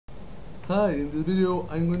Hi, in this video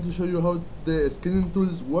I'm going to show you how the skinning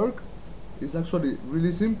tools work. It's actually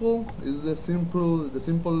really simple. It's the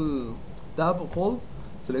simple tab of all.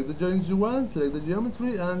 Select the joints you want, select the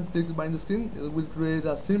geometry and click bind the skin. It will create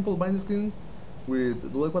a simple bind skin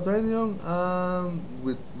with dual quaternion and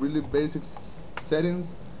with really basic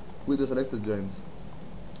settings with the selected joints.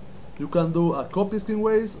 You can do a copy skin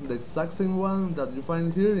weights, the exact same one that you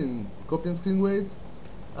find here in copy and skin weights.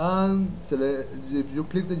 And if you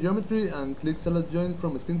click the geometry and click select joint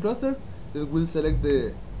from skin cluster, it will select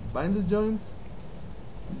the binded joints.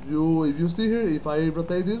 If you see here, if I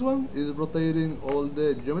rotate this one, it's rotating all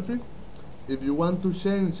the geometry. If you want to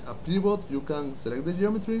change a pivot, you can select the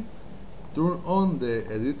geometry, turn on the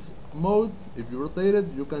edit mode. If you rotate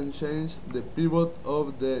it, you can change the pivot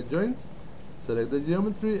of the joints. Select the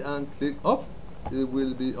geometry and click off. It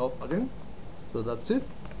will be off again. So that's it.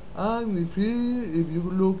 And if you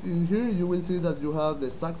look in here, you will see that you have the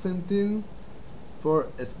exact same thing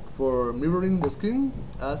for mirroring the skin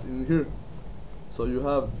as in here. So you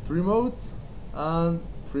have 3 modes and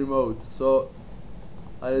 3 modes. So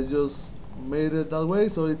I just made it that way,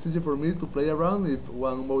 so it's easy for me to play around. If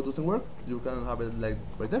one mode doesn't work, you can have it like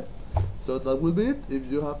right there. So that will be it.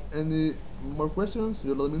 If you have any more questions,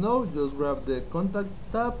 you let me know. Just grab the contact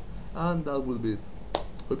tab and that will be it.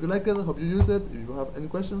 Hope you like it, hope you use it. If you have any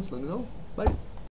questions, let me know. Bye.